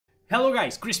Hello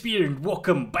guys, Chris here and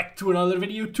welcome back to another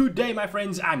video. Today my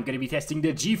friends, I'm gonna be testing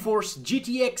the GeForce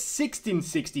GTX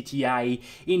 1660 Ti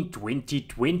in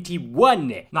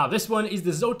 2021. Now this one is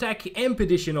the Zotac AMP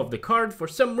edition of the card. For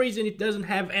some reason it doesn't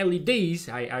have LEDs.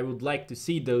 I would like to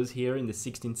see those here in the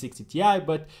 1660 Ti,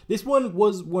 but this one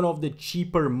was one of the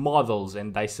cheaper models,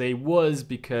 and I say was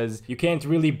because you can't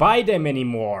really buy them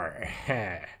anymore.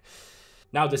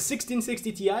 Now, the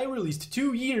 1660 Ti released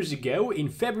 2 years ago in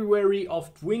February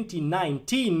of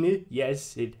 2019.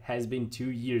 Yes, it has been 2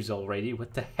 years already.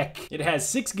 What the heck? It has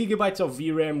 6 GB of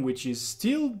VRAM, which is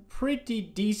still pretty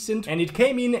decent. And it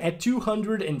came in at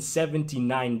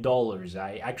 $279.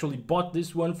 I actually bought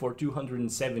this one for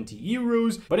 270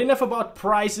 euros. But enough about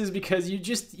prices, because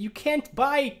you can't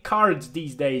buy cards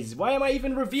these days. Why am I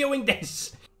even reviewing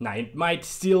this? Now, it might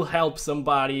still help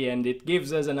somebody and it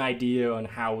gives us an idea on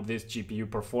how this GPU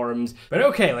performs. But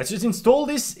okay, let's just install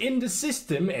this in the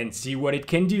system and see what it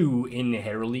can do in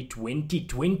early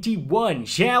 2021,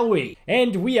 shall we?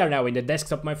 And we are now in the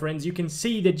desktop, my friends. You can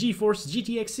see the GeForce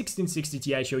GTX 1660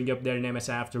 Ti showing up there in MSI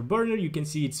Afterburner. You can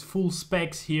see its full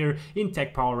specs here in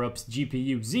Tech Power-Ups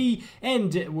GPU Z.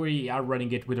 And we are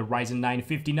running it with a Ryzen 9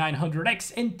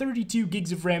 5900X and 32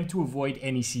 gigs of RAM to avoid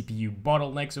any CPU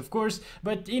bottlenecks, of course.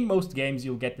 But in most games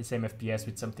you'll get the same FPS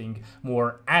with something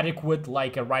more adequate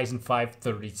like a Ryzen 5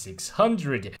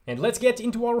 3600. And let's get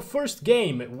into our first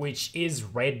game, which is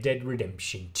Red Dead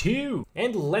Redemption 2.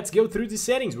 And let's go through the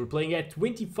settings. We're playing at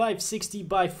 2560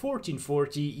 by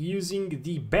 1440 using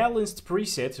the balanced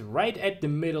preset right at the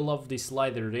middle of the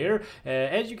slider there.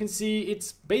 As you can see,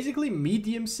 it's basically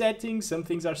medium settings. Some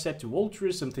things are set to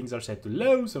ultra, some things are set to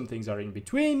low, some things are in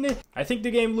between. I think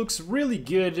the game looks really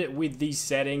good with these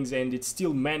settings, and it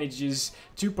still manages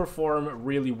to perform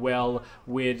really well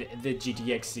with the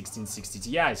GTX 1660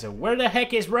 Ti. So where the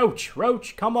heck is Roach?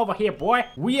 Roach, come over here, boy.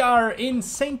 We are in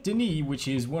Saint Denis, which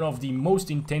is one of the most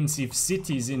intensive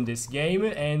cities in this game,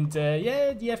 and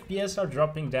yeah, the FPS are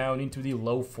dropping down into the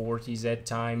low 40s at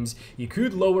times. You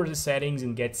could lower the settings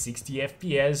and get 60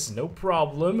 FPS, no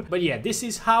problem. But yeah, this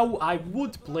is how I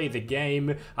would play the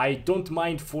game. I don't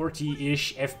mind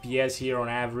 40-ish FPS here on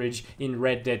average in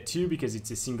Red Dead 2 because it's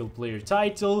a single player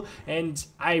title. And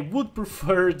I would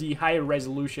prefer the higher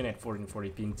resolution at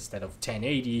 1440p instead of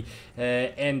 1080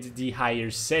 and the higher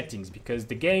settings, because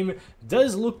the game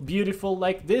does look beautiful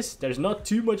like this. There's not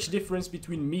too much difference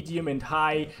between medium and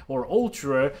high or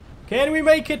ultra. Can we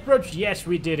make it, Roach? Yes,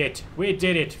 we did it. We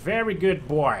did it. Very good,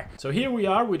 boy. So here we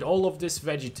are with all of this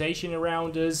vegetation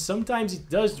around us. Sometimes it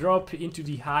does drop into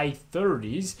the high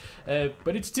 30s,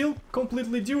 but it's still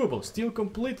completely doable, still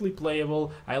completely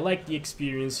playable. I like the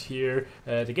experience here.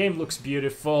 The game looks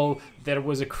beautiful. There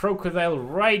was a crocodile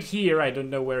right here. I don't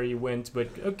know where he went, but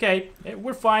okay,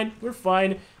 we're fine. We're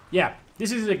fine. Yeah.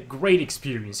 This is a great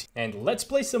experience. And let's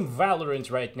play some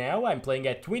Valorant right now. I'm playing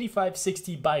at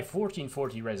 2560 by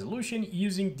 1440 resolution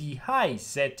using the high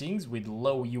settings with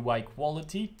low UI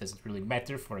quality. Doesn't really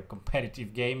matter for a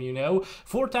competitive game, you know.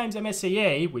 4 times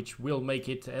MSAA, which will make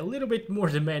it a little bit more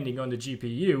demanding on the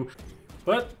GPU.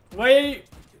 But wait,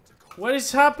 what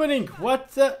is happening?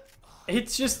 What the?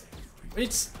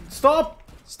 Stop!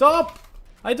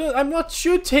 I'm not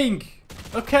shooting!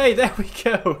 Okay, there we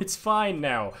go. It's fine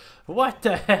now. What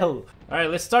the hell? Alright,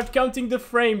 let's start counting the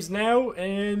frames now.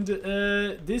 And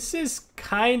this is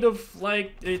kind of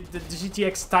like the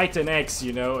GTX Titan X,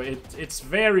 you know. It's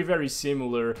very, very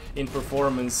similar in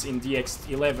performance in the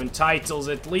X11 titles,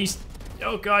 at least.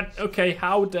 Oh god, okay,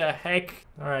 how the heck?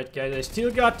 Alright guys, I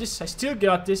still got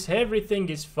this. Everything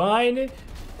is fine.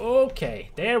 Okay,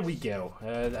 there we go.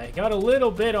 I got a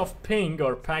little bit of ping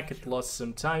or packet loss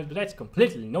sometimes, but that's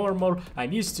completely normal.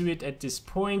 I'm used to it at this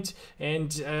point,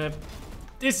 and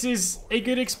this is a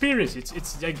good experience.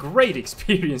 It's a great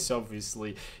experience,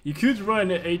 obviously. You could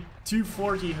run a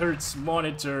 240Hz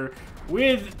monitor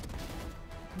with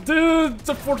the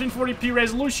 1440p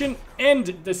resolution and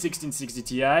the 1660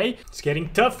 Ti. It's getting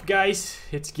tough, guys.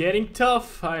 It's getting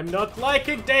tough. I'm not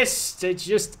liking this. They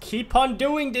just keep on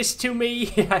doing this to me.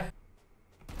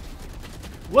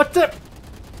 What the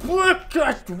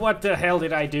hell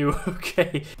did I do?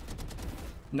 Okay.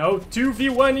 No,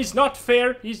 2v1 is not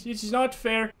fair. It's not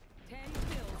fair.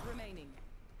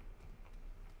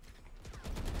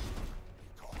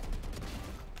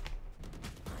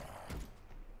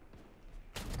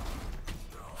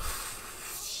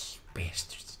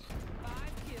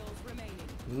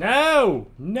 No!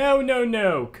 No, no,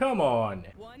 no! Come on!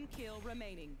 1 kill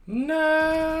remaining.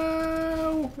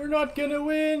 No, we're not gonna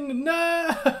win.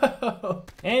 No.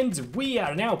 And we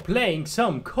are now playing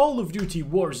some Call of Duty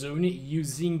Warzone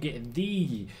using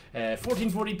the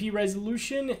 1440p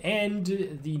resolution and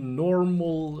the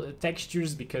normal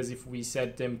textures, because if we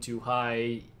set them too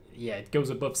high, yeah, it goes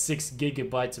above 6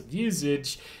 gigabytes of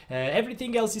usage.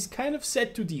 Everything else is kind of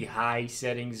set to the high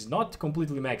settings, not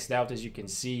completely maxed out, as you can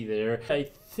see there. I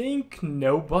think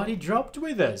nobody dropped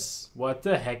with us. What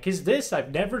the heck is this?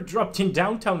 I've never dropped in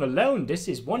downtown alone. This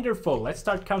is wonderful. Let's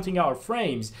start counting our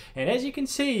frames. And as you can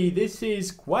see, this is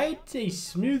quite a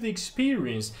smooth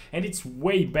experience, and it's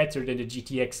way better than the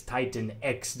GTX Titan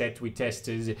X that we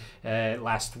tested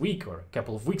last week, or a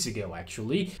couple of weeks ago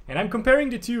actually. And I'm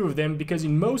comparing the two of them because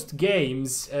in most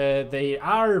games they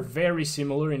are very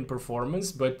similar in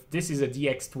performance, but this is a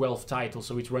DX12 title,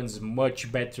 so it runs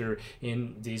much better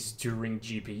in this Turing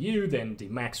GPU than the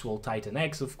Maxwell Titan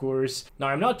X, of course. Now,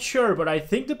 I'm not sure, but I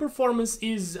think the performance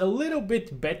is a little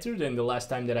bit better than the last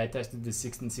time that I tested the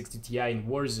 1660 Ti in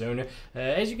Warzone.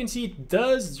 As you can see, it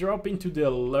does drop into the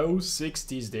low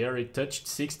 60s there. It touched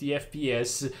 60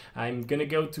 FPS. I'm gonna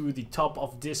go to the top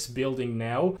of this building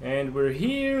now, and we're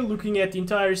here looking at the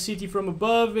entire city from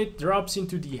above. It drops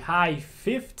into the high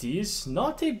 50s.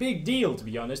 Not a big deal, to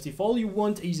be honest. If all you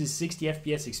want is a 60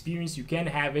 FPS experience, you can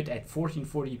have it at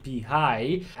 1440p high.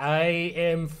 I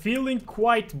am feeling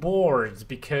quite bored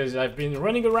because I've been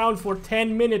running around for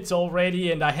 10 minutes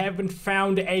already and I haven't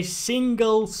found a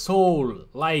single soul.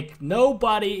 Like,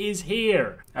 nobody is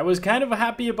here. I was kind of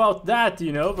happy about that,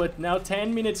 you know, but now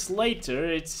 10 minutes later,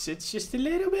 it's just a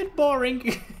little bit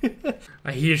boring.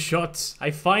 I hear shots.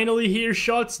 I finally hear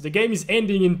shots. The game is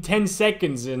ending in 10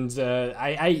 seconds and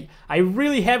I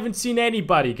really haven't seen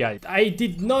anybody, guys. I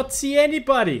did not see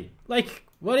anybody. Like,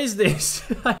 what is this?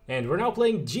 And we're now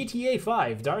playing GTA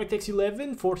 5, DirectX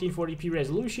 11, 1440p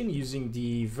resolution using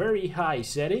the very high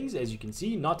settings. As you can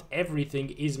see, not everything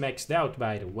is maxed out,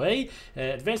 by the way.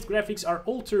 Advanced graphics are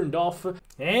all turned off.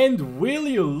 And will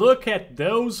you look at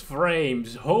those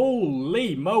frames?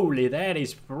 Holy moly, that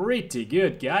is pretty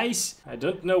good, guys. I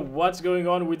don't know what's going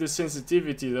on with the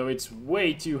sensitivity, though. It's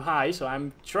way too high, so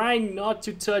I'm trying not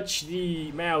to touch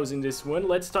the mouse in this one.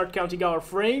 Let's start counting our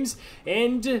frames,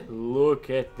 and look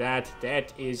at that.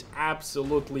 That is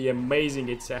absolutely amazing.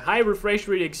 It's a high refresh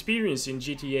rate experience in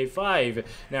GTA 5.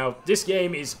 Now, this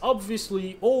game is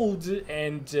obviously old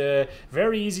and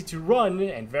very easy to run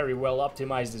and very well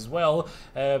optimized as well.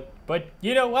 But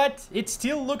you know what? It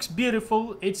still looks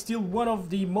beautiful. It's still one of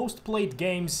the most played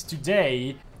games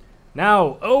today.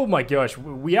 Now, oh my gosh,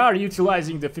 we are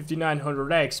utilizing the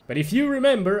 5900X, but if you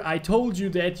remember, I told you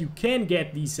that you can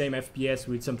get the same FPS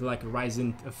with something like a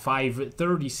Ryzen 5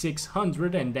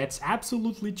 3600, and that's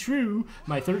absolutely true.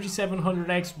 My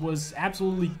 3700X was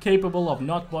absolutely capable of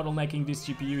not bottlenecking this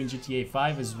GPU in GTA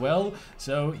 5 as well,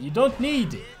 so you don't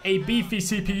need a beefy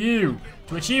CPU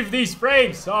to achieve these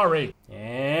frames, sorry.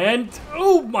 And,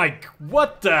 oh my,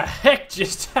 what the heck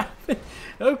just happened?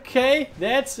 Okay,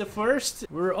 that's a first.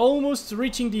 We're almost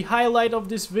reaching the highlight of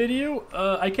this video.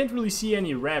 I can't really see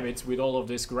any rabbits with all of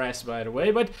this grass, by the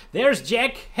way, but there's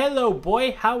Jack. Hello,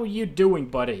 boy. How are you doing,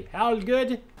 buddy? All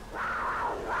good?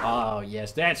 Oh,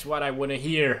 yes, that's what I want to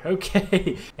hear.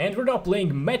 Okay. And we're now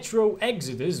playing Metro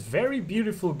Exodus. Very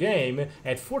beautiful game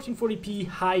at 1440p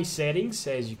high settings,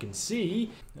 as you can see.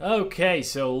 Okay,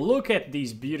 so look at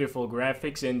these beautiful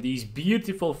graphics and these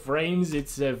beautiful frames.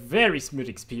 It's a very smooth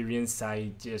experience.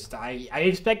 I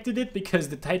expected it because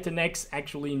the Titan X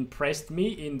actually impressed me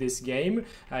in this game.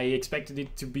 I expected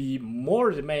it to be more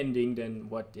demanding than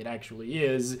what it actually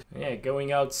is. Yeah,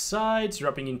 going outside,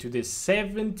 dropping into the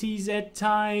 70s at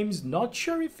times. Not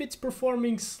sure if it's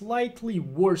performing slightly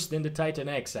worse than the Titan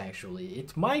X, actually.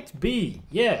 It might be.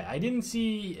 Yeah, I didn't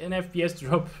see an FPS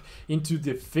drop into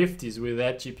the 50s with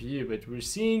that GPU, but we're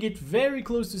seeing it very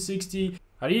close to 60.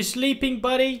 Are you sleeping,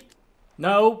 buddy?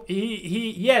 No,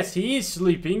 yes, he is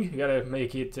sleeping. Gotta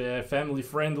make it family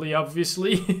friendly,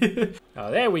 obviously.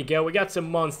 Oh, there we go. We got some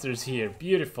monsters here.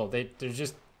 Beautiful.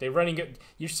 They're running.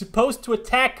 You're supposed to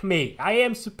attack me. I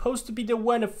am supposed to be the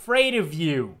one afraid of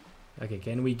you. Okay,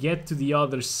 can we get to the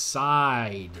other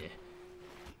side?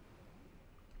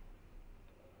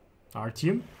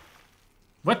 Artyom?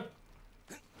 What?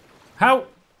 How?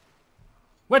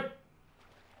 What?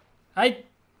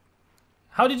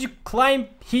 How did you climb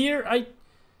here?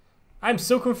 I'm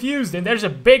so confused, and there's a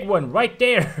big one right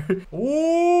there.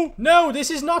 Oh, no,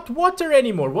 this is not water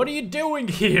anymore. What are you doing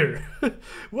here?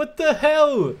 What the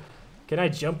hell? Can I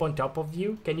jump on top of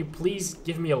you? Can you please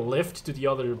give me a lift to the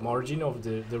other margin of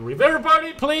the river?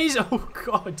 Everybody, please! Oh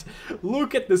god,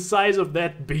 look at the size of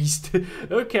that beast.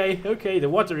 Okay, the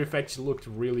water effects looked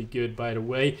really good, by the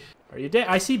way. Are you dead?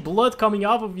 I see blood coming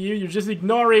off of you. You're just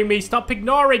ignoring me. Stop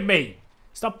ignoring me!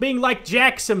 Stop being like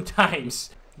Jack sometimes.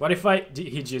 What if I...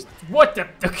 He just... What the...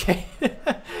 Okay.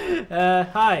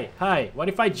 Hi. What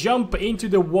if I jump into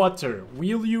the water?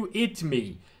 Will you eat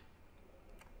me?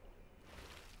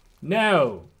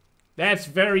 No. That's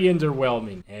very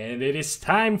underwhelming. And it is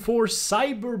time for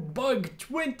Cyberpunk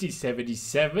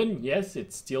 2077. Yes,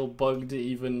 it's still bugged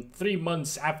even 3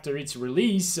 months after its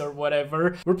release or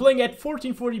whatever. We're playing at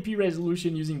 1440p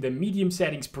resolution using the medium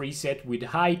settings preset with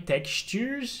high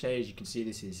textures. As you can see,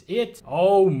 this is it.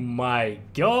 Oh my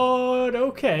god.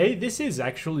 Okay, this is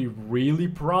actually really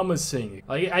promising.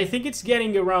 I think it's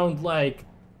getting around like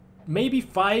maybe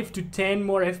 5 to 10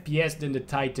 more FPS than the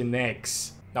Titan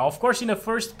X. Now, of course, in a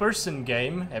first-person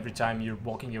game, every time you're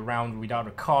walking around without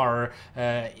a car,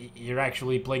 you're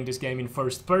actually playing this game in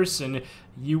first person,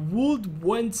 you would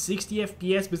want 60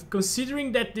 FPS, but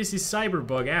considering that this is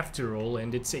Cyberpunk after all,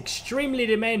 and it's extremely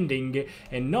demanding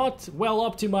and not well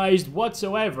optimized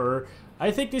whatsoever,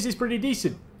 I think this is pretty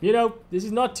decent. You know, this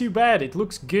is not too bad. It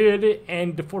looks good,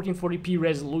 and the 1440p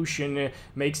resolution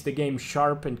makes the game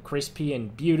sharp and crispy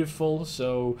and beautiful,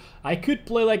 so I could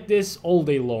play like this all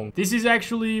day long. This is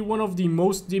actually one of the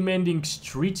most demanding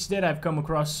streets that I've come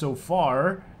across so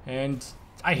far, and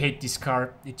I hate this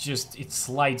car. It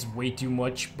slides way too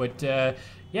much, but yeah,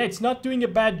 it's not doing a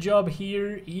bad job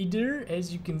here either.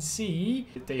 As you can see,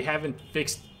 they haven't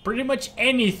fixed pretty much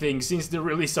anything since the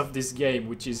release of this game,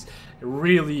 which is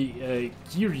really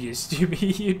curious to me,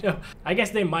 you know. I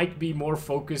guess they might be more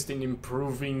focused in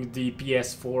improving the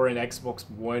PS4 and Xbox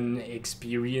One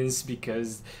experience,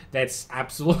 because that's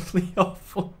absolutely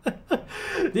awful.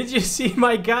 Did you see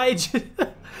my guy?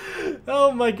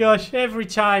 Oh my gosh, every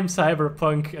time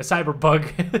Cyberpunk.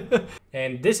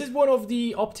 And this is one of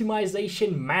the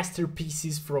optimization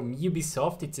masterpieces from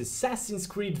Ubisoft. It's Assassin's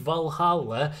Creed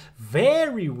Valhalla.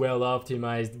 Very well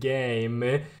optimized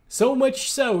game. So much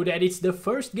so that it's the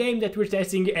first game that we're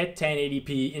testing at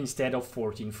 1080p instead of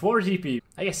 1440p.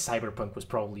 I guess Cyberpunk was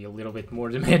probably a little bit more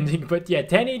demanding, but yeah,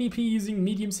 1080p using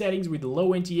medium settings with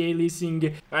low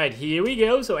anti-aliasing. Alright, here we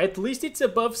go. So at least it's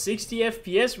above 60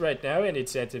 FPS right now, and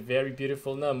it's at a very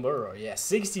beautiful number. Oh yeah,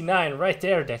 69 right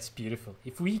there. That's beautiful.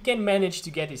 If we can manage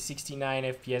to get a 69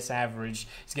 FPS average,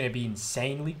 it's gonna be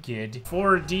insanely good.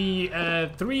 For the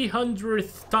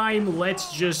 300th time,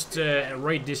 let's just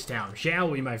write this down, shall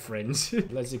we, my friends?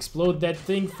 Let's explode that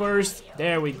thing first.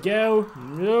 There we go.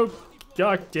 Nope.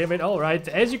 God damn it. Alright,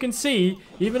 as you can see,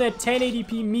 even at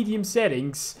 1080p medium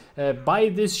settings, by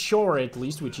this shore at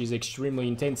least, which is extremely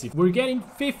intensive, we're getting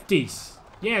 50s.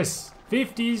 Yes,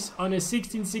 50s on a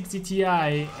 1660 Ti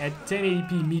at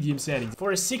 1080p medium settings.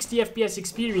 For a 60 FPS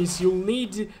experience, you'll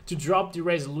need to drop the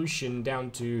resolution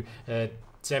down to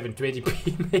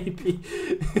 720p maybe.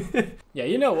 Yeah,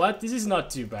 you know what? This is not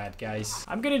too bad, guys.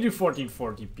 I'm gonna do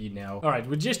 1440p now. Alright,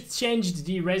 we just changed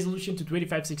the resolution to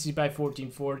 2560 by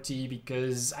 1440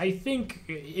 because I think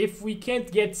if we can't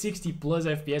get 60 plus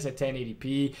FPS at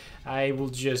 1080p, I will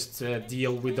just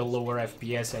deal with the lower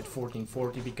FPS at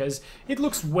 1440 because it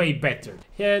looks way better.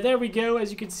 Yeah, there we go.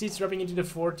 As you can see, it's dropping into the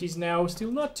 40s now.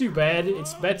 Still not too bad.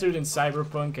 It's better than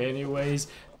Cyberpunk anyways.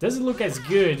 Doesn't look as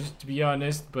good, to be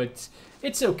honest, but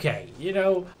it's okay, you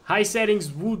know. High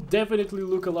settings would definitely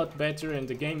look a lot better, and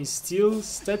the game is still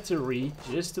stuttery,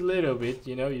 just a little bit,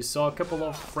 you know. You saw a couple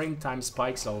of frame time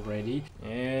spikes already,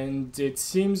 and it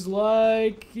seems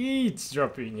like it's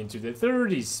dropping into the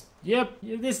 30s. Yep,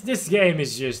 this game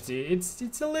is just,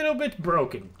 it's a little bit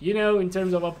broken, you know, in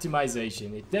terms of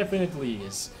optimization. It definitely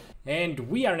is. And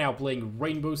we are now playing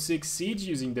Rainbow Six Siege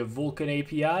using the Vulkan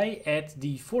API at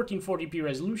the 1440p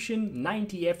resolution,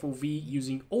 90 FOV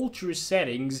using ultra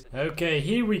settings. Okay,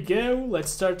 here we go. Let's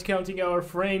start counting our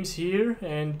frames here,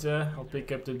 and I'll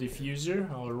pick up the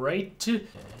diffuser. All right.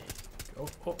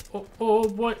 Oh,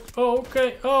 what? Oh,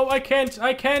 okay. Oh, I can't.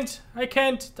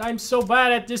 I'm so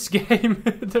bad at this game.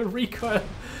 The recoil.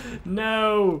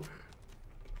 No.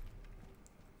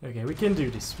 Okay, we can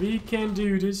do this. We can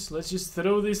do this. Let's just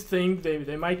throw this thing.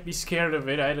 They might be scared of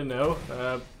it. I don't know.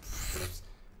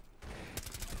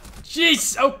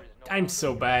 Jeez! Oh, I'm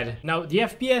so bad. Now, the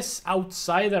FPS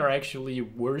outside are actually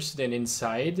worse than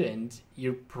inside, and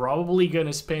you're probably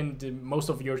gonna spend most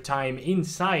of your time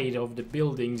inside of the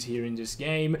buildings here in this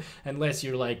game, unless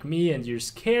you're like me and you're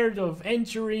scared of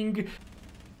entering.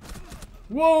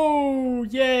 Whoa!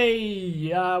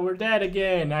 Yay! We're dead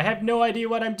again. I have no idea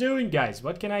what I'm doing, guys.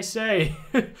 What can I say?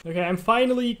 Okay, I'm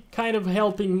finally kind of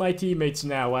helping my teammates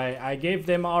now. I gave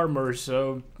them armor,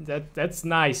 so that's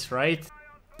nice, right?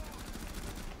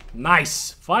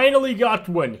 Nice! Finally got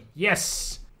one.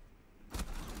 Yes!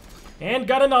 And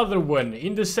got another one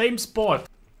in the same spot.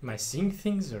 Am I seeing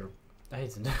things or... I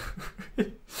don't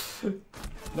know.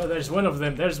 No, there's one of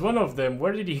them. There's one of them.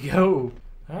 Where did he go?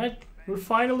 Alright, we're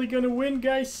finally gonna win,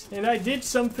 guys. And I did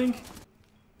something.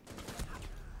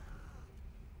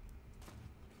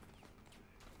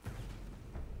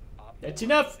 That's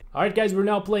enough! Alright guys, we're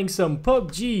now playing some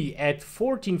PUBG at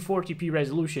 1440p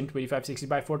resolution, 2560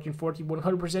 by 1440,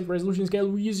 100% resolution scale.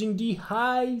 We're using the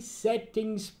high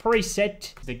settings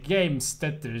preset. The game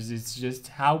stutters, it's just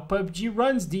how PUBG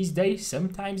runs these days.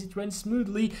 Sometimes it runs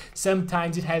smoothly,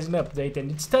 sometimes it has an update and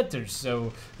it stutters.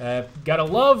 So, gotta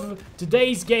love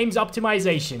today's game's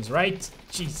optimizations, right?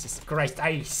 Jesus Christ,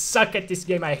 I suck at this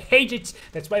game, I hate it.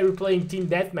 That's why we're playing Team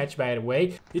Deathmatch, by the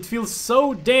way. It feels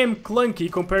so damn clunky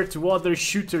compared to other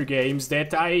shooter games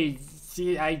that I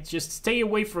just stay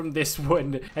away from this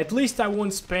one. At least I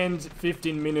won't spend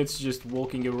 15 minutes just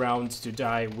walking around to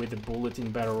die with a bullet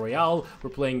in Battle Royale. We're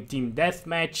playing Team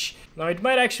Deathmatch. Now it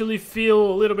might actually feel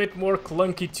a little bit more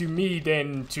clunky to me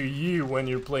than to you when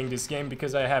you're playing this game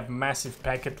because I have massive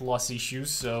packet loss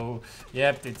issues, so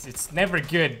yeah, it's never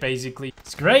good basically.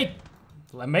 It's great,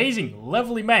 amazing,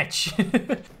 lovely match.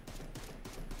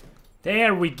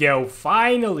 There we go,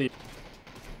 finally.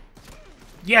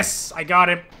 Yes, I got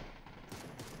him.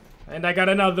 And I got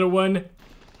another one.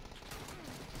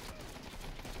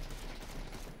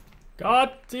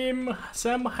 Got him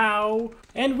somehow.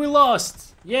 And we lost.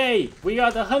 Yay! We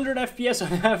got 100 FPS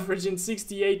on average and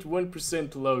 68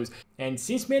 1% lows. And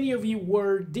since many of you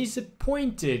were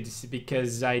disappointed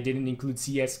because I didn't include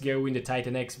CSGO in the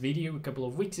Titan X video a couple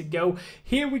of weeks ago,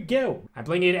 here we go. I'm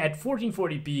playing it at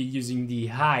 1440p using the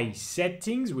high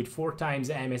settings with 4 times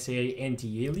MSA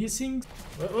anti-aliasing.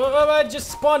 I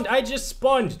just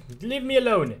spawned. Leave me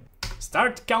alone.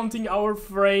 Start counting our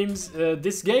frames.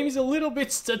 This game is a little bit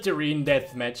stuttery in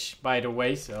deathmatch, by the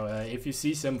way, so if you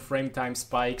see some frame time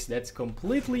spikes, that's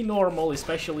completely normal,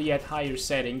 especially at higher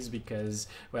settings, because,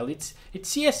 well, it's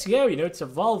CSGO, you know, it's a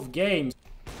Valve game.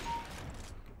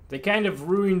 They kind of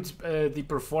ruined the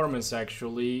performance,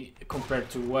 actually, compared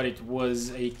to what it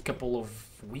was a couple of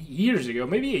years ago,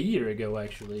 maybe a year ago,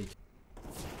 actually.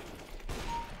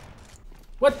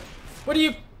 What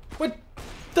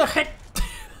the heck?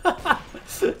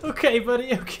 Okay,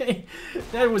 buddy, okay.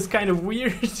 That was kind of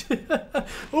weird.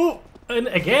 Oh, and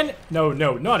again? No,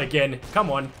 not again. Come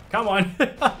on.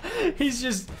 He's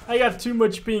just... I got too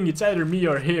much ping. It's either me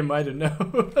or him. I don't know.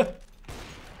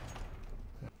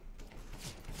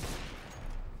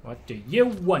 What do you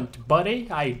want, buddy?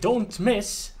 I don't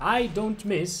miss.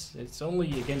 It's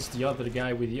only against the other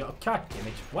guy with the... Oh, God damn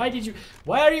it.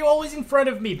 Why are you always in front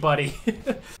of me, buddy?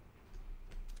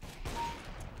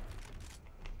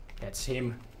 That's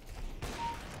him.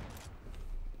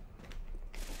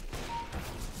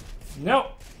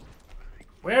 No.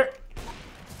 Where?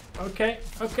 Okay.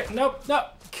 No.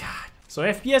 God. So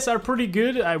FPS are pretty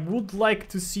good. I would like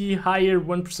to see higher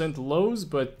 1% lows,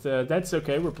 but that's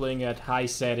okay. We're playing at high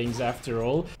settings after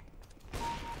all.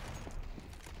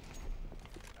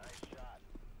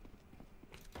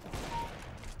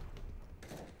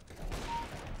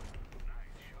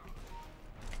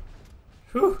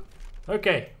 Whew.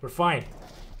 Okay, we're fine.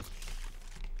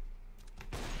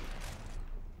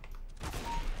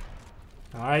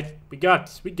 Alright, we got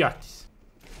this.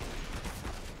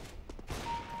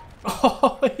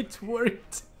 Oh, it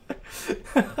worked.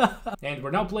 And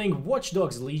we're now playing Watch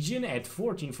Dogs Legion at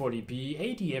 1440p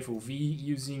 80 FOV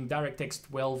using DirectX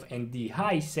 12 and the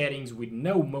high settings with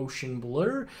no motion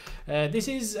blur. This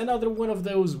is another one of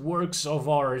those works of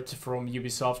art from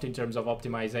Ubisoft in terms of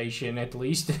optimization, at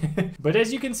least. But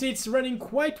as you can see, it's running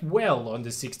quite well on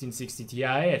the 1660 Ti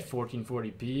at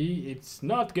 1440p. It's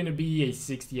not gonna be a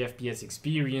 60 FPS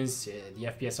experience. The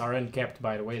FPS are uncapped,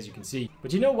 by the way, as you can see.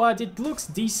 But you know what? It looks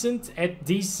decent at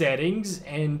these settings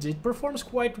and it performs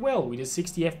quite well with a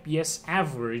 60 FPS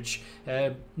average.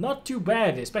 Not too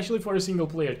bad, especially for a single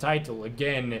player title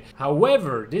again.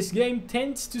 However, this game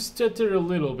tends to stutter a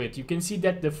little bit. You can see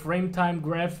that the frame time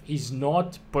graph is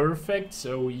not perfect,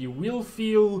 so you will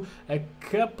feel a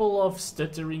couple of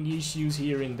stuttering issues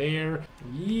here and there.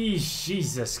 Yeesh,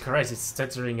 Jesus Christ, it's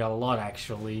stuttering a lot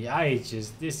actually.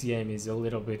 This game is a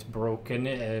little bit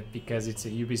broken because it's a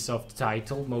Ubisoft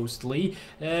title mostly.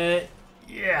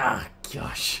 Yeah,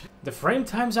 gosh. The frame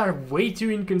times are way too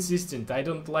inconsistent. I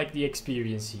don't like the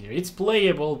experience here. It's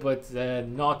playable, but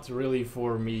not really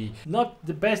for me. Not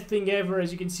the best thing ever.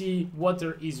 As you can see,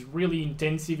 water is really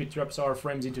intensive. It drops our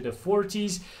frames into the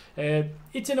 40s.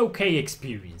 It's an okay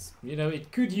experience. You know,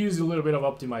 it could use a little bit of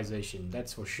optimization,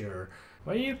 that's for sure.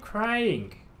 Why are you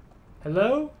crying?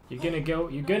 Hello? You're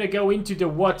gonna go into the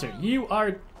water. You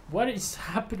are... What is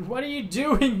happening? What are you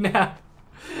doing now?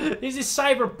 This is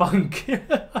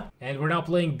Cyberpunk. And we're now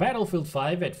playing Battlefield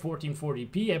 5 at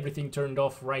 1440p. Everything turned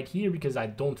off right here because I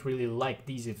don't really like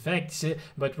these effects.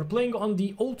 But we're playing on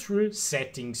the Ultra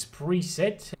settings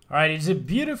preset. Alright, it's a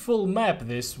beautiful map,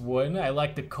 this one. I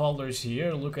like the colors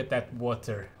here. Look at that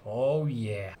water. Oh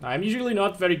yeah. I'm usually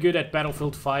not very good at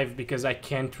Battlefield 5 because I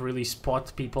can't really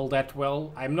spot people that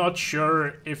well. I'm not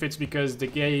sure if it's because the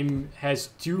game has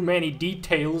too many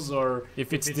details or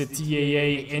if it's the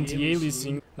TAA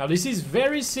anti-aliasing. Now this is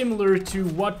very similar to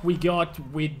what we got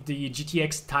with the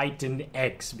GTX Titan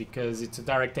X because it's a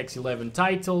DirectX 11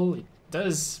 title. It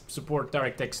does support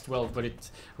DirectX 12, but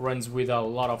it runs with a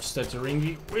lot of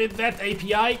stuttering with that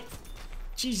API.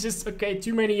 Jesus, okay,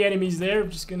 too many enemies there. I'm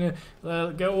just gonna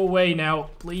go away now.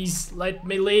 Please let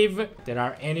me leave. There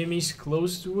are enemies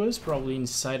close to us, probably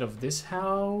inside of this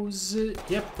house.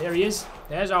 Yep, there he is.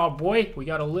 There's our boy. We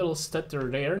got a little stutter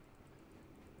there.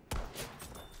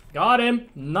 Got him.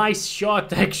 Nice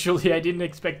shot, actually. I didn't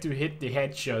expect to hit the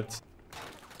headshot.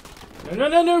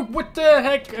 No. What the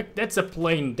heck? That's a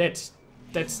plane.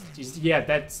 Yeah,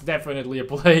 that's definitely a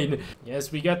plane.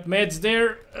 Yes, we got meds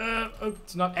there. Oh,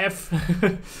 it's not F.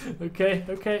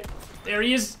 Okay. There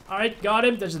he is. Alright, got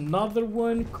him. There's another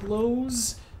one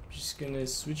close. Just gonna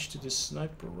switch to the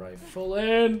sniper rifle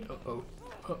and... Uh-oh.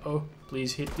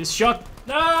 Please hit this shot.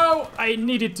 No! I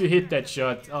needed to hit that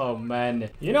shot. Oh, man.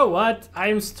 You know what?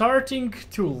 I'm starting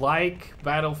to like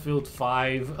Battlefield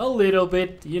 5 a little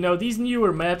bit. You know, these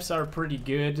newer maps are pretty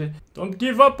good. Don't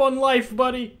give up on life,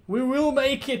 buddy. We will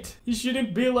make it. You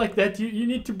shouldn't be like that. You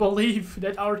need to believe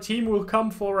that our team will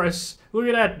come for us. Look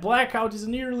at that. Blackout is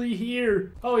nearly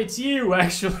here. Oh, it's you,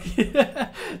 actually.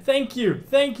 Thank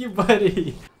you,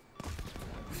 buddy.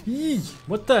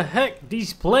 What the heck?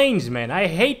 These planes, man. I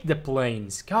hate the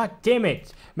planes. God damn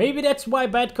it. Maybe that's why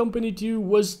Bad Company 2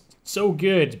 was so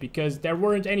good, because there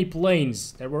weren't any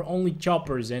planes. There were only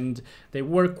choppers, and they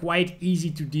were quite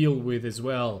easy to deal with as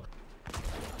well.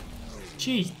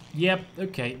 Jeez. Yep,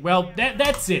 okay. Well,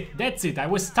 that's it. I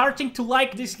was starting to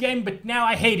like this game, but now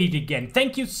I hate it again.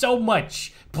 Thank you so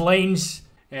much, planes.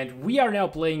 And we are now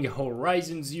playing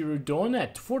Horizon Zero Dawn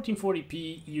at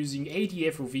 1440p using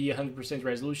 80 FOV, 100%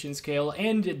 resolution scale,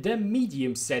 and the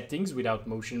medium settings without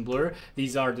motion blur.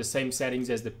 These are the same settings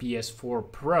as the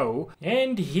PS4 Pro.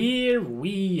 And here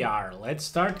we are. Let's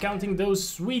start counting those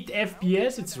sweet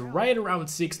FPS. It's right around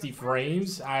 60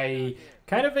 frames. I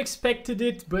kind of expected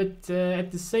it, but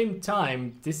at the same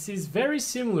time, this is very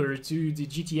similar to the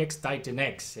GTX Titan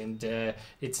X, and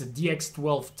it's a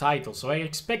DX12 title, so I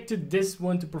expected this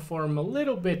one to perform a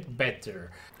little bit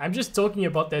better. I'm just talking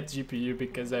about that GPU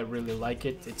because I really like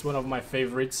it. It's one of my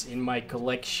favorites in my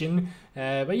collection.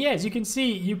 But yeah, as you can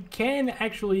see, you can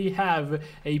actually have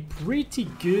a pretty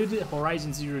good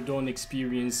Horizon Zero Dawn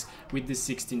experience with the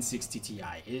 1660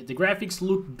 Ti. The graphics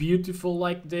look beautiful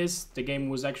like this. The game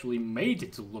was actually made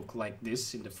to look like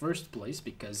this in the first place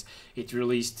because it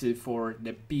released for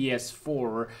the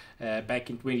PS4 back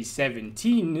in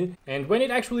 2017. And when it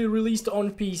actually released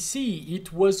on PC,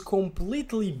 it was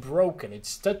completely broken. It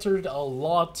stuttered a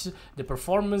lot. The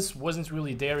performance wasn't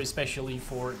really there, especially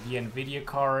for the Nvidia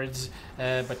cards.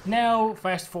 But now,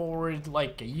 fast forward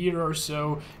like a year or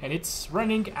so, and it's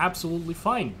running absolutely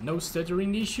fine. No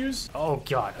stuttering issues. Oh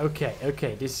god,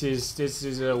 okay, this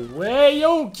is a way.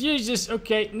 Oh Jesus,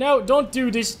 okay, no, don't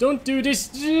do this,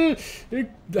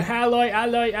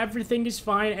 Alloy, everything is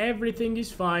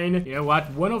fine. You know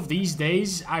what, one of these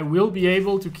days I will be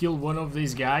able to kill one of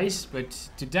these guys, but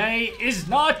today is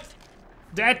not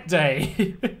that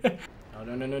day.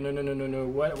 No.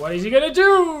 What is he gonna do?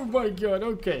 Oh my god,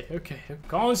 okay.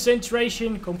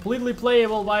 Concentration, completely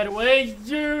playable, by the way.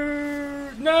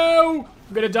 No!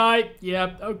 I'm gonna die.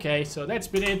 Yep, okay, so that's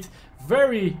been it.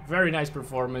 Very nice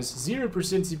performance. 0%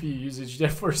 CPU usage there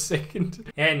for a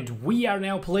second. And we are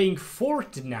now playing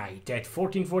Fortnite at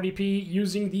 1440p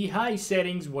using the high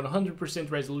settings,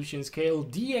 100% resolution scale,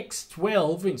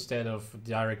 DX12 instead of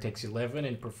DirectX 11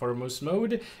 in performance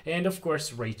mode. And of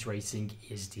course, ray tracing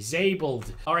is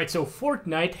disabled. Alright, so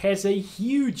Fortnite has a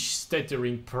huge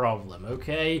stuttering problem,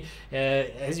 okay?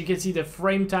 As you can see, the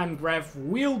frame time graph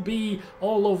will be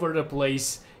all over the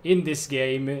place in this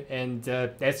game, and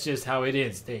that's just how it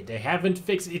is. They haven't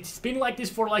fixed it. It's been like this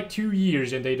for like 2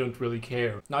 years and they don't really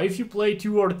care. Now if you play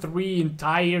 2 or 3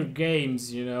 entire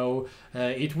games, you know,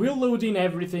 it will load in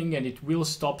everything and it will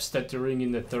stop stuttering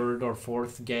in the 3rd or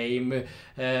 4th game.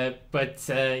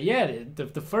 Yeah,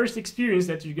 the first experience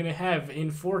that you're gonna have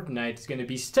in Fortnite is gonna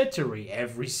be stuttery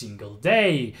every single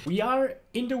day. We are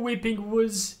in the whipping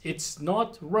woods. It's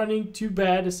not running too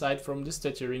bad aside from the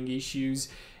stuttering issues.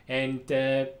 And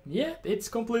yeah, it's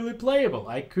completely playable.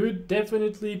 I could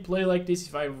definitely play like this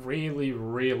if I really,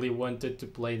 really wanted to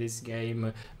play this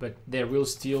game. But there will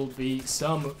still be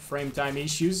some frame time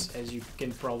issues, as you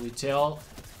can probably tell.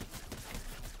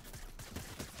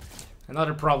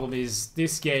 Another problem is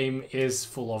this game is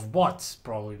full of bots,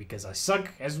 probably because I suck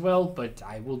as well, but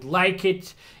I would like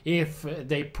it if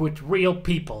they put real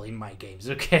people in my games,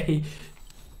 okay?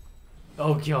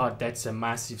 Oh god, that's a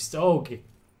massive... Okay.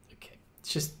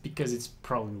 Just because it's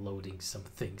probably loading some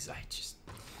things, I just...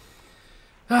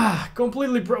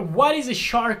 completely what is a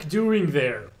shark doing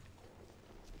there?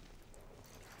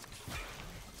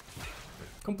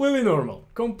 Completely normal.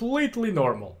 Completely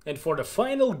normal. And for the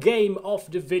final game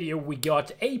of the video, we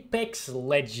got Apex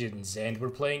Legends. And we're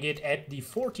playing it at the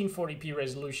 1440p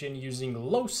resolution using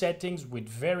low settings with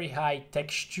very high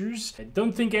textures. I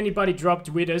don't think anybody dropped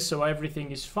with us, so everything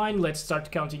is fine. Let's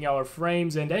start counting our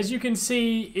frames. And as you can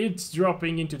see, it's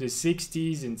dropping into the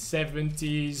 60s and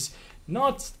 70s.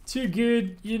 Not too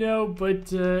good, you know,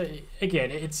 but again,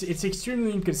 it's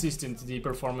extremely inconsistent, the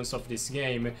performance of this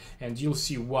game, and you'll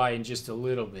see why in just a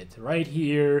little bit. Right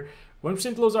here,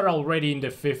 1% lows are already in the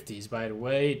 50s, by the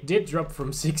way. It did drop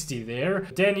from 60 there.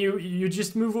 Then you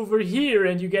just move over here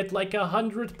and you get like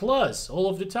 100 plus all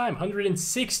of the time,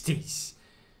 160s.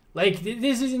 Like,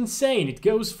 this is insane. It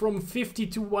goes from 50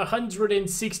 to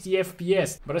 160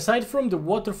 FPS. But aside from the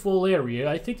waterfall area,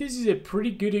 I think this is a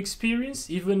pretty good experience.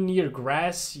 Even near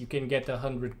grass, you can get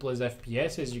 100 plus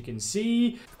FPS, as you can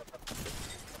see.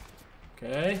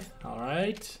 Okay,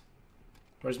 alright.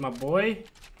 Where's my boy?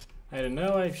 I don't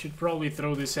know, I should probably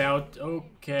throw this out.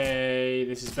 Okay,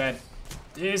 this is bad.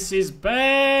 This is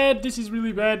bad. This is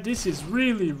really bad. This is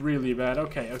really, really bad.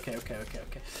 Okay.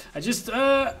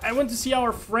 I want to see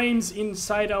our frames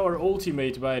inside our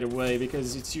ultimate, by the way,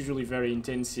 because it's usually very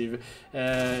intensive.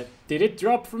 Did it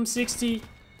drop from 60?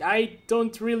 I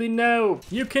don't really know.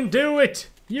 You can do it.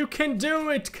 You can do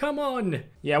it, come on!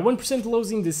 Yeah, 1%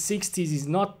 lows in the 60s is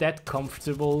not that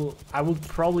comfortable. I would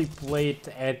probably play it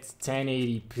at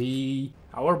 1080p.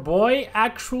 Our boy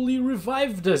actually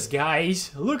revived us,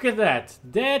 guys. Look at that.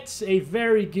 That's a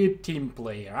very good team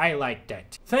player. I like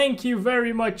that. Thank you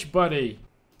very much, buddy.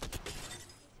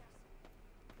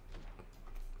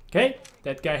 Okay,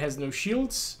 that guy has no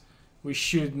shields. We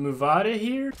should move out of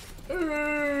here.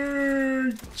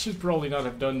 Should probably not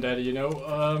have done that, you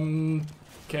know.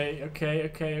 Okay,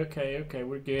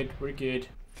 we're good.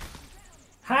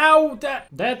 How?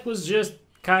 That was just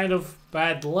kind of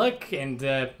bad luck and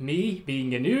me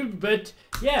being a noob, but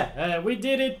yeah, we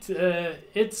did it.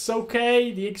 It's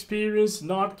okay, the experience,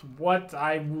 not what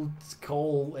I would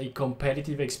call a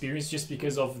competitive experience just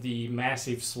because of the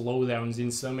massive slowdowns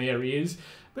in some areas.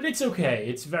 But it's okay,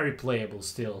 it's very playable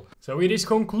still. So it is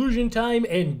conclusion time,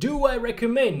 and do I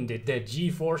recommend the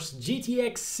GeForce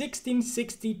GTX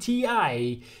 1660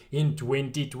 Ti in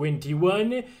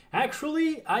 2021?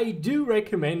 Actually, I do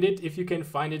recommend it if you can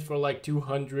find it for like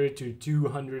 $200 to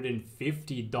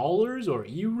 $250 or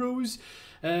euros.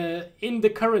 In the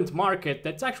current market,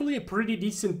 that's actually a pretty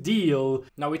decent deal.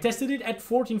 Now, we tested it at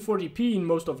 1440p in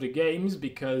most of the games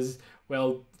because,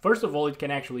 well, first of all, it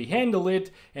can actually handle it,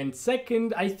 and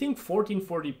second, I think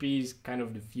 1440p is kind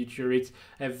of the future. It's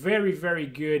a very, very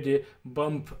good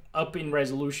bump up in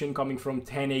resolution coming from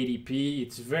 1080p.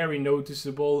 It's very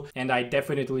noticeable, and I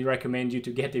definitely recommend you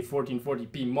to get a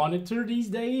 1440p monitor these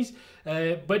days.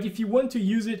 But if you want to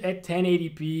use it at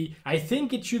 1080p, I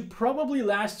think it should probably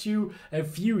last you a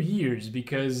few years,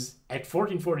 because at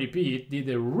 1440p it did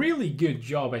a really good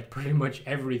job at pretty much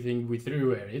everything we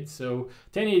threw at it. So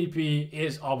 1080p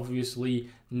is obviously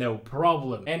no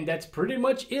problem. And that's pretty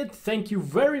much it. Thank you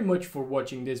very much for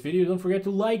watching this video. Don't forget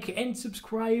to like and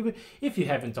subscribe if you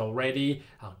haven't already.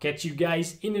 I'll catch you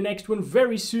guys in the next one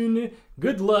very soon.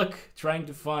 Good luck trying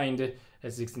to find a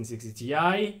 1660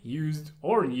 Ti, used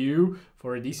or new,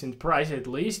 for a decent price at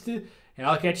least. And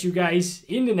I'll catch you guys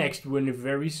in the next one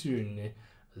very soon.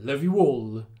 Love you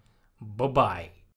all. Bye-bye.